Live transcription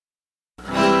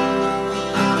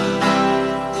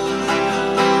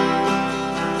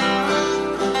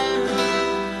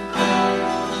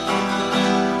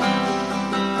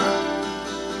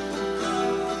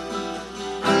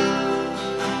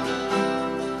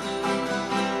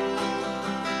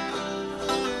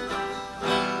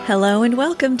Hello and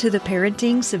welcome to the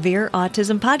Parenting Severe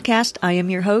Autism podcast. I am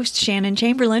your host, Shannon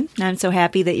Chamberlain. I'm so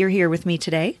happy that you're here with me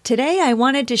today. Today, I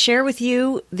wanted to share with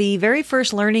you the very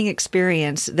first learning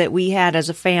experience that we had as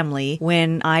a family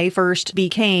when I first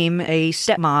became a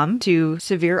stepmom to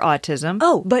severe autism.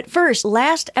 Oh, but first,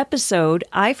 last episode,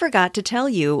 I forgot to tell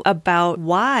you about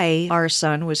why our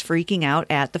son was freaking out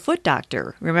at the foot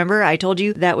doctor. Remember, I told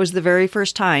you that was the very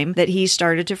first time that he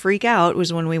started to freak out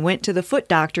was when we went to the foot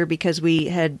doctor because we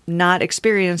had not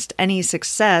experienced any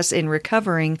success in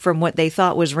recovering from what they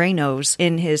thought was Raynaud's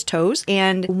in his toes.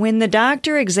 And when the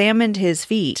doctor examined his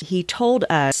feet, he told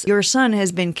us, your son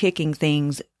has been kicking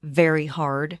things very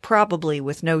hard, probably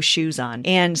with no shoes on.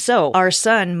 And so our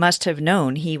son must have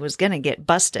known he was going to get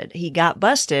busted. He got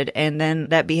busted, and then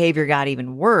that behavior got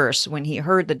even worse when he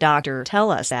heard the doctor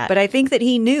tell us that. But I think that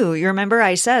he knew, you remember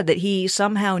I said that he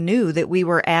somehow knew that we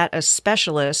were at a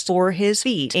specialist for his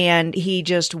feet, and he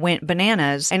just went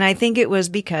bananas. And I think it was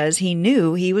because he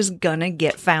knew he was going to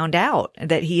get found out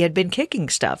that he had been kicking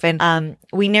stuff. And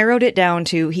we narrowed it down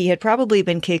to he had probably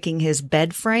been kicking his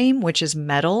bed frame, which is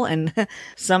metal, and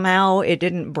somehow it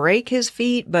didn't break his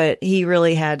feet, but he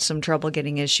really had some trouble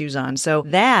getting his shoes on. So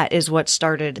that is what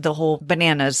started the whole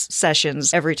bananas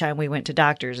sessions every time we went to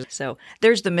doctors. So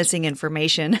there's the missing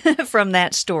information from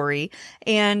that story.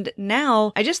 And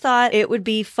now I just thought it would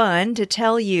be fun to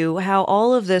tell you how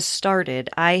all of this started.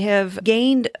 I have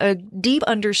gained a deep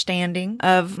understanding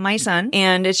of my son,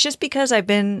 and it's just because I've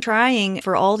been trying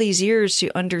for all these years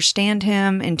to understand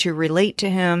him and to relate to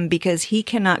him because he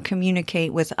cannot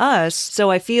communicate with us. So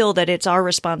I feel that it's our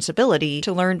responsibility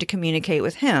to learn to communicate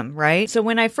with him, right? So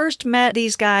when I first met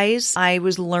these guys, I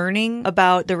was learning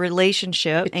about the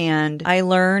relationship, and I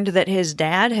learned that his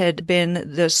dad had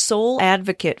been the sole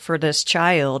advocate for this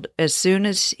child. As soon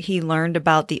as he learned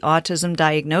about the autism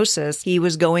diagnosis, he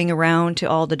was going around to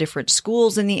all the different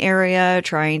schools in the area,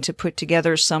 trying to put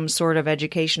together some sort of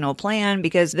educational plan,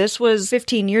 because this was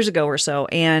 15 years ago or so,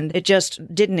 and it just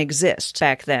didn't exist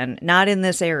back then, not in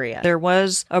this area. There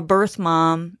was a birth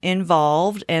mom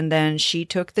involved, and then she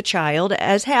took the child,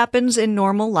 as happens in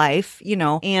normal life,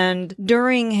 and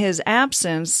during his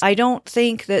absence, I don't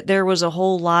think that there was a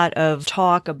whole lot of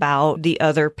talk about the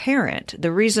other parent.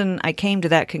 The reason I came to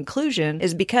that conclusion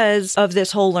is because of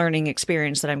this whole learning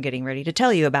experience that I'm getting ready to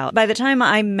tell you about. By the time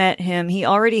I met him, he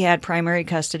already had primary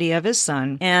custody of his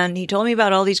son, and he told me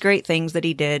about all these great things that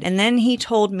he did, and then he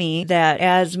told me that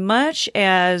as much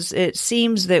as it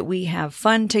seems that we have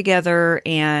fun together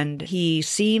and he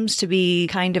seems to be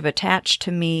kind of attached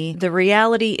to me, the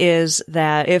reality is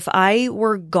that if I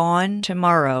were gone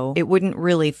tomorrow, it wouldn't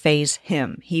really faze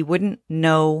him. He wouldn't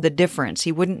know the difference.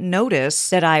 He wouldn't notice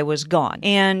that I was gone.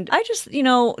 And I just,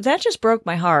 that just broke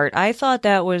my heart. I thought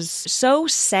that was so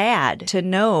sad to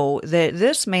know that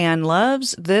this man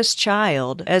loves this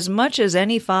child as much as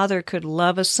any father could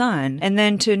love a son. And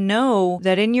then to know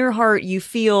that in your heart, you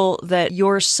feel that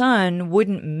your son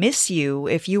wouldn't miss you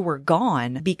if you were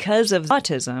gone because of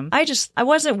autism. I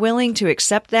wasn't willing to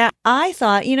accept that. I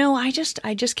thought,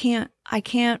 I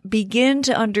can't begin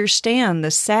to understand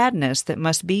the sadness that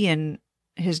must be in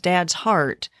his dad's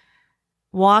heart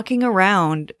walking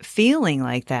around feeling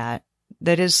like that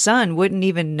his son wouldn't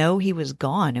even know he was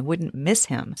gone and wouldn't miss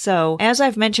him. So, as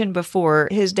I've mentioned before,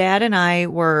 his dad and I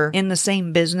were in the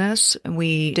same business.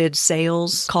 We did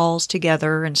sales calls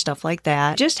together and stuff like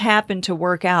that. Just happened to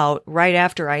work out right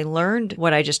after I learned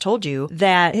what I just told you,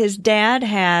 that his dad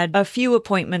had a few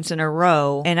appointments in a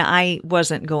row, and I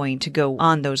wasn't going to go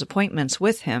on those appointments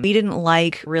with him. We didn't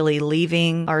like really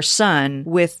leaving our son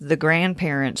with the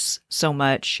grandparents so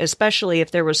much, especially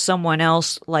if there was someone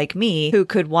else like me who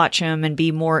could watch him and be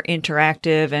more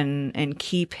interactive and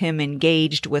keep him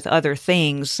engaged with other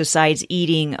things besides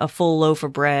eating a full loaf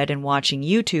of bread and watching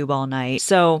YouTube all night.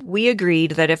 So we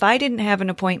agreed that if I didn't have an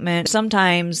appointment,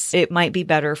 sometimes it might be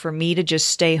better for me to just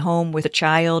stay home with the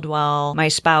child while my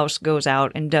spouse goes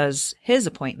out and does his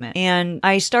appointment. And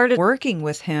I started working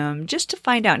with him just to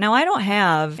find out. Now, I don't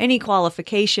have any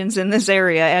qualifications in this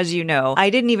area, as you know. I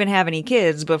didn't even have any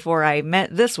kids before I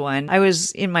met this one. I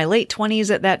was in my late 20s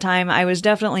at that time. I was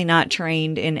definitely not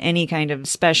trained in any kind of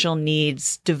special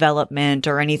needs development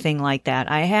or anything like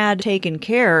that. I had taken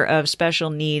care of special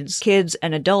needs kids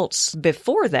and adults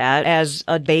before that as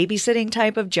a babysitting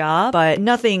type of job, but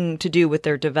nothing to do with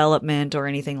their development or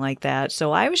anything like that.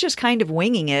 So I was just kind of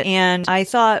winging it. And I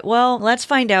thought, well, let's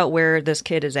find out where this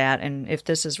kid is at and if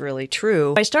this is really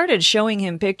true. I started showing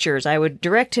him pictures. I would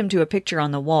direct him to a picture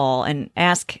on the wall and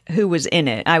ask who was in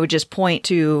it. I would just point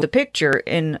to the picture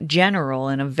in general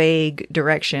in a vague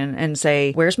direction and and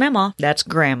say, where's Mama? That's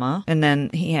Grandma. And then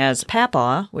he has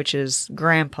Papa, which is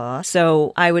Grandpa.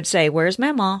 So I would say, where's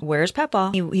Mama? Where's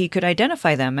Papa? He could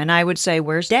identify them. And I would say,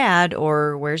 where's Dad?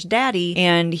 Or where's Daddy?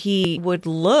 And he would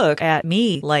look at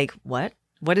me like, what?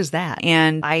 What is that?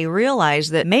 And I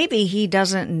realized that maybe he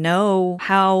doesn't know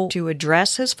how to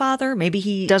address his father. Maybe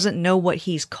he doesn't know what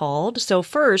he's called. So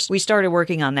first, we started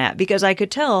working on that because I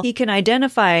could tell he can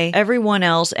identify everyone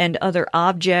else and other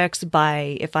objects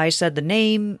by, if I said the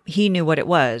name, he knew what it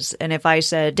was. And if I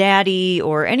said Daddy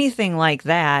or anything like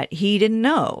that, he didn't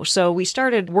know. So we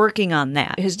started working on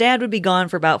that. His dad would be gone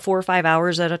for about 4 or 5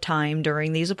 hours at a time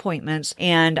during these appointments.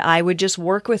 And I would just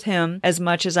work with him as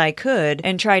much as I could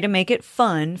and try to make it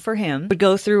fun for him. Would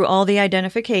go through all the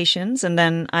identifications, and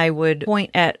then I would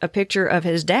point at a picture of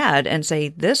his dad and say,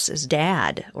 this is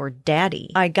Dad or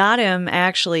Daddy. I got him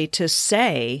actually to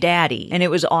say Daddy, and it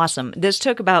was awesome. This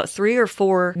took about 3 or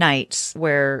 4 nights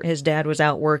where his dad was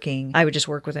out working. I would just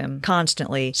work with him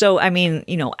constantly. So, I mean,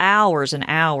 hours and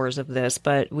hours of this,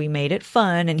 but we made it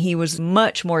fun, and he was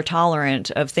much more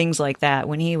tolerant of things like that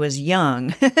when he was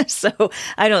young. So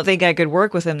I don't think I could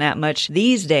work with him that much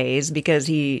these days because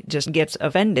he just gets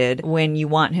offended when you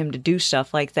want him to do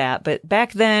stuff like that. But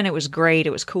back then it was great.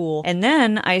 It was cool. And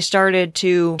then I started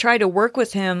to try to work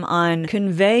with him on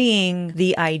conveying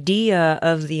the idea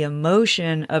of the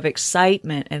emotion of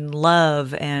excitement and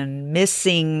love and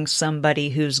missing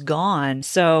somebody who's gone.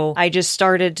 So I just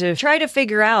started to try to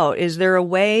figure out, is there a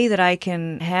way that I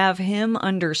can have him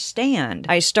understand?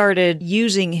 I started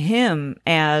using him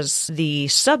as the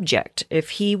subject. If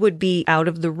he would be out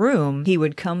of the room, he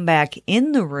would come back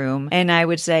in the room and I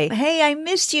would say, hey, I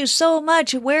missed you so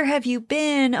much. Where have you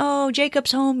been? Oh,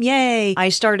 Jacob's home. Yay. I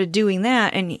started doing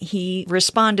that and he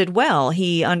responded well.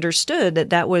 He understood that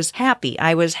that was happy.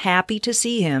 I was happy to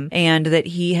see him and that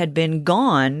he had been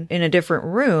gone in a different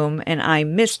room and I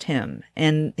missed him.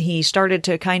 And he started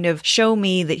to kind of show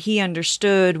me that he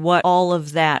understood what all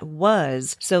of that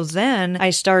was. So then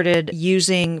I started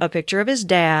using a picture of his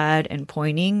dad and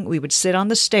pointing. We would sit on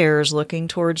the stairs looking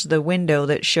towards the window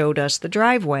that showed us the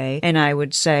driveway. And I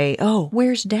would say, oh,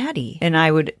 where's Daddy? And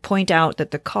I would point out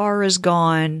that the car is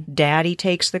gone. Daddy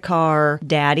takes the car.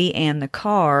 Daddy and the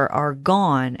car are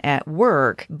gone at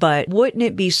work. But wouldn't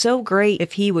it be so great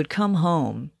if he would come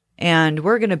home? And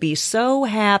we're going to be so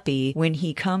happy when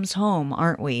he comes home,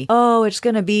 aren't we? Oh, it's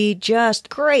going to be just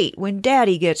great when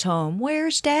Daddy gets home.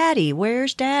 Where's Daddy?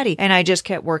 Where's Daddy? And I just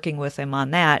kept working with him on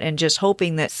that and just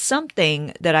hoping that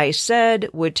something that I said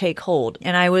would take hold.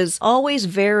 And I was always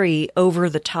very over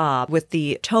the top with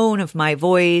the tone of my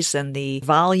voice and the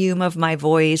volume of my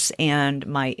voice and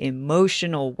my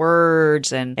emotional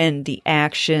words and the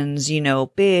actions,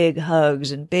 big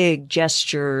hugs and big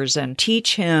gestures and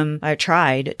teach him. I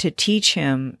tried to teach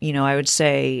him, I would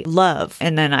say love.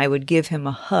 And then I would give him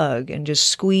a hug and just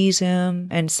squeeze him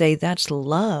and say, that's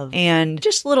love. And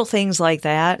just little things like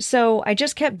that. So I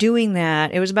just kept doing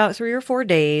that. It was about 3 or 4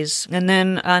 days. And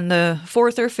then on the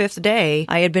 4th or 5th day,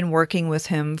 I had been working with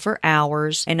him for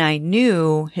hours and I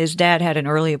knew his dad had an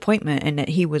early appointment and that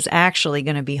he was actually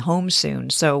going to be home soon.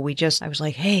 So I was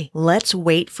like, hey, let's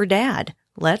wait for Dad.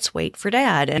 Let's wait for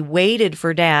Dad. And waited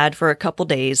for Dad for a couple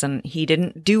days and he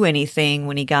didn't do anything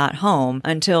when he got home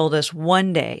until this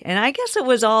one day. And I guess it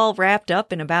was all wrapped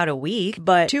up in about a week,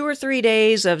 but 2 or 3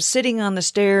 days of sitting on the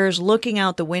stairs, looking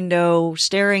out the window,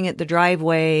 staring at the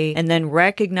driveway, and then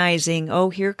recognizing, oh,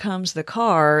 here comes the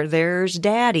car. There's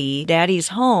Daddy. Daddy's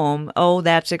home. Oh,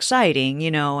 that's exciting,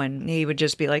 and he would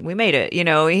just be like, we made it.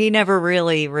 He never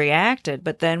really reacted.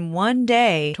 But then one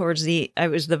day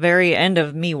it was the very end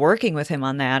of me working with him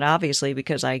on that, obviously,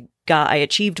 because I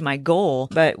achieved my goal,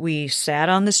 but we sat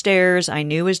on the stairs. I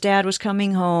knew his dad was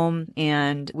coming home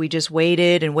and we just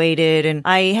waited and waited. And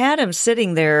I had him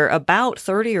sitting there about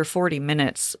 30 or 40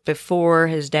 minutes before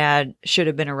his dad should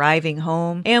have been arriving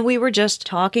home. And we were just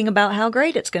talking about how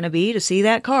great it's going to be to see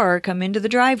that car come into the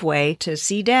driveway, to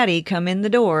see Daddy come in the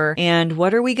door. And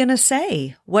what are we going to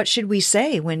say? What should we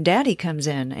say when Daddy comes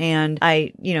in? And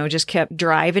I, just kept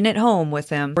driving it home with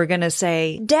him. We're going to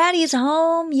say, Daddy's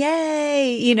home.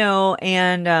 Yay.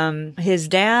 And his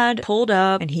dad pulled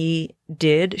up and he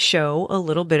did show a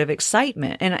little bit of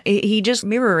excitement and he just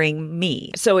mirroring me.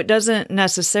 So it doesn't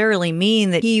necessarily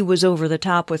mean that he was over the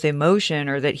top with emotion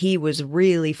or that he was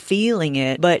really feeling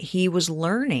it, but he was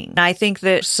learning. And I think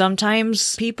that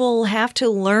sometimes people have to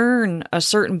learn a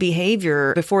certain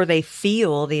behavior before they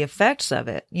feel the effects of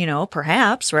it,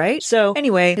 perhaps, right? So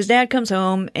anyway, his dad comes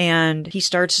home and he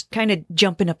starts kind of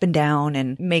jumping up and down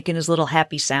and making his little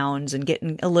happy sounds and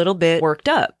getting a little bit worked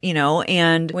up,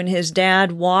 and when his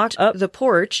dad walked up the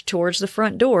porch towards the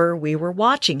front door, we were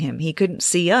watching him. He couldn't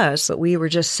see us, but we were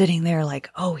just sitting there like,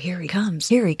 oh, here he comes.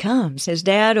 Here he comes. His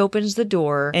dad opens the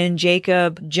door and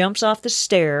Jacob jumps off the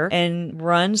stair and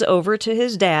runs over to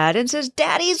his dad and says,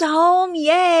 Daddy's home.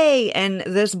 Yay. And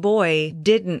this boy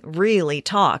didn't really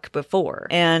talk before.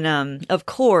 And, of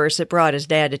course, it brought his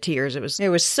dad to tears. It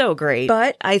was so great.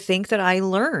 But I think that I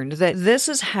learned that this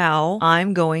is how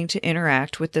I'm going to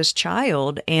interact with this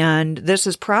child. And this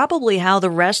is probably how the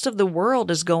rest of the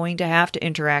world is going to have to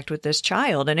interact with this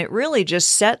child. And it really just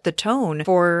set the tone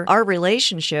for our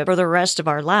relationship for the rest of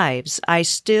our lives. I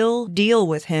still deal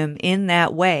with him in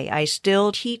that way. I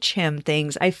still teach him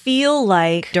things. I feel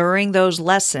like during those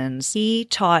lessons, he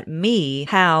taught me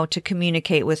how to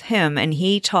communicate with him. And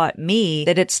he taught me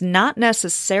that it's not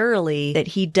necessarily that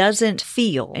he doesn't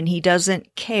feel and he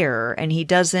doesn't care and he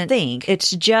doesn't think.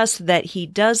 It's just that he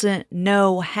doesn't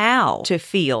know how to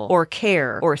feel or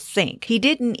care or think. He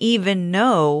didn't even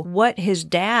know what his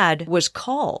dad was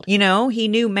called. You know, he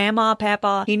knew Mama,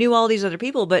 Papa, he knew all these other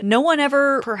people, but no one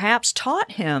ever perhaps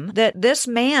taught him that this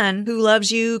man who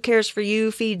loves you, cares for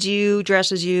you, feeds you,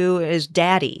 dresses you is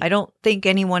Daddy. I don't think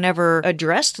anyone ever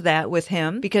addressed that with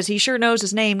him because he sure knows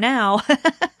his name now.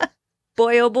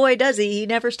 Boy, oh boy, does he. He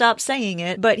never stopped saying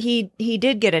it. But he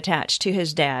did get attached to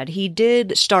his dad. He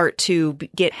did start to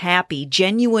get happy,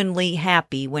 genuinely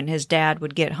happy when his dad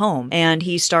would get home. And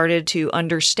he started to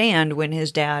understand when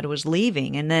his dad was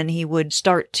leaving. And then he would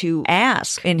start to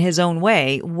ask in his own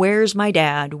way, where's my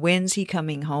dad? When's he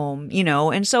coming home? You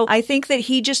know, and so I think that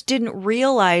he just didn't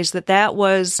realize that that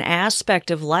was an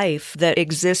aspect of life that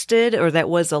existed or that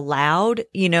was allowed.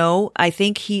 You know, I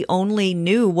think he only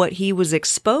knew what he was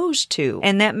exposed to.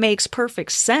 And that makes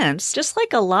perfect sense. Just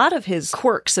like a lot of his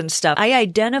quirks and stuff, I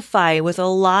identify with a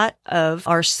lot of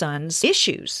our son's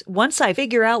issues. Once I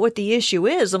figure out what the issue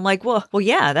is, I'm like, well,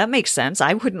 yeah, that makes sense.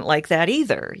 I wouldn't like that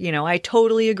either. You know, I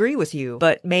totally agree with you,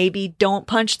 but maybe don't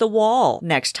punch the wall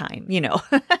next time, you know.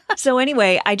 So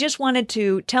anyway, I just wanted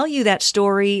to tell you that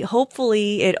story.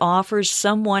 Hopefully it offers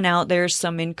someone out there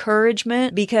some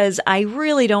encouragement because I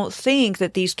really don't think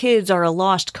that these kids are a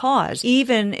lost cause,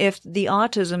 even if the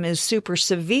autism is super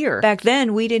severe. Back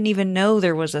then, we didn't even know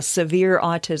there was a severe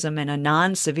autism and a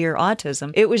non-severe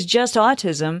autism. It was just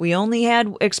autism. We only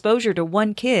had exposure to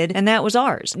one kid, and that was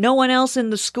ours. No one else in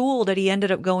the school that he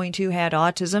ended up going to had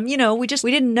autism. You know, we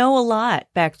didn't know a lot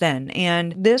back then.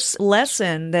 And this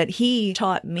lesson that he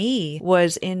taught me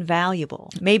was invaluable.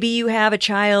 Maybe you have a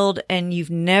child and you've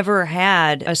never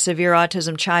had a severe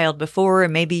autism child before,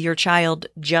 and maybe your child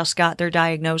just got their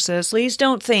diagnosis. Please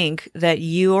don't think that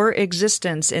your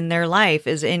existence in their life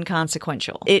is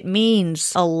inconsequential. It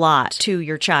means a lot to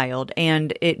your child,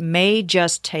 and it may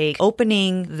just take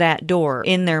opening that door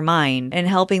in their mind and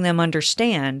helping them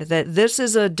understand that this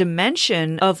is a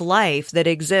dimension of life that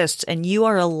exists, and you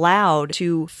are allowed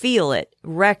to feel it,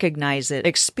 recognize it,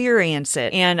 experience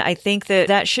it. And I think that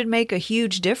that should make a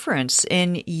huge difference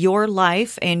in your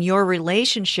life and your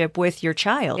relationship with your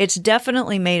child. It's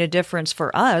definitely made a difference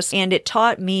for us, and it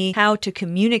taught me how to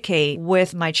communicate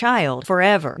with my child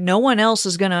forever. No one else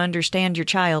is going to understand your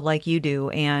child like you do,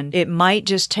 and it might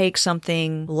just take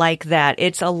something like that.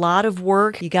 It's a lot of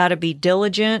work. You got to be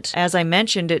diligent. As I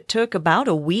mentioned, it took about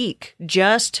a week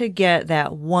just to get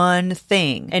that one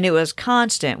thing, and it was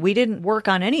constant. We didn't work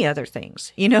on any other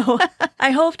things, you know?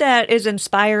 I hope that is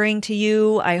inspiring to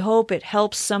you. I hope it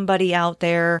helps somebody out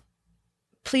there.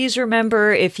 Please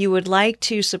remember, if you would like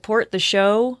to support the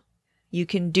show, you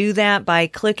can do that by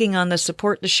clicking on the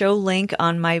support the show link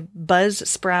on my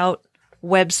Buzzsprout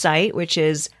website, which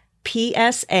is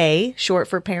PSA, short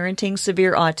for Parenting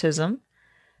Severe Autism,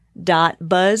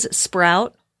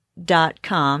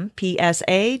 .buzzsprout.com,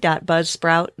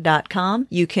 psa.buzzsprout.com.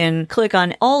 You can click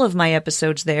on all of my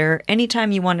episodes there.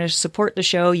 Anytime you want to support the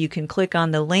show, you can click on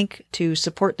the link to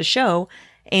support the show.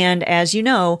 And as you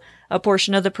know, a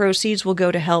portion of the proceeds will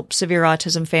go to help severe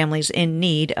autism families in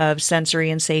need of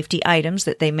sensory and safety items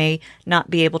that they may not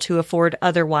be able to afford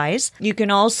otherwise. You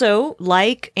can also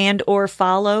like and or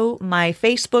follow my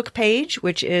Facebook page,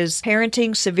 which is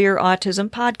Parenting Severe Autism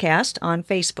Podcast on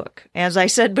Facebook. As I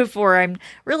said before, I'm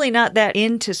really not that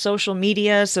into social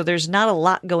media, so there's not a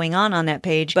lot going on that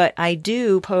page, but I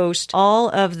do post all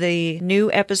of the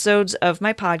new episodes of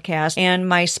my podcast, and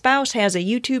my spouse has a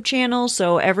YouTube channel,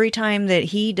 so every time that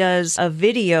he does was a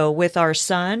video with our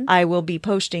son. I will be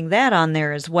posting that on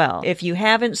there as well. If you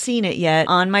haven't seen it yet,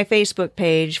 on my Facebook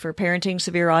page for Parenting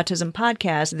Severe Autism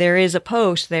Podcast, there is a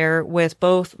post there with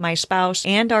both my spouse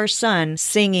and our son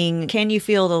singing Can You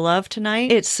Feel the Love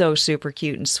Tonight? It's so super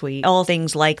cute and sweet. All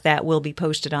things like that will be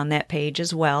posted on that page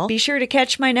as well. Be sure to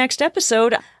catch my next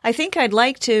episode. I think I'd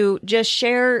like to just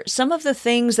share some of the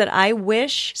things that I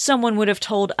wish someone would have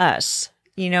told us.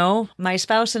 You know, my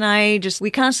spouse and I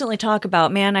we constantly talk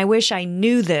about, man, I wish I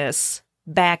knew this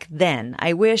back then.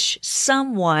 I wish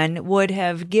someone would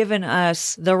have given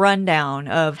us the rundown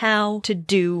of how to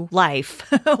do life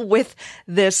with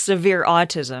this severe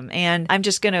autism. And I'm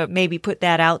just going to maybe put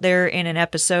that out there in an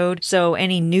episode. So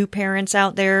any new parents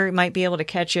out there might be able to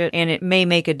catch it, and it may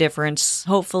make a difference.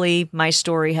 Hopefully my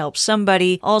story helps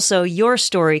somebody. Also, your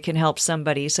story can help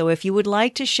somebody. So if you would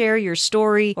like to share your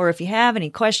story, or if you have any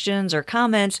questions or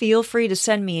comments, feel free to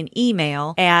send me an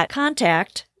email at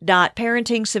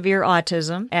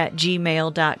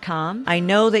contact.parentingsevereautism@gmail.com. I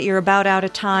know that you're about out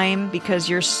of time because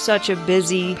you're such a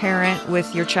busy parent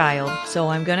with your child. So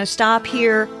I'm going to stop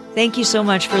here. Thank you so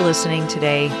much for listening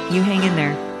today. You hang in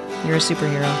there. You're a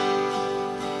superhero.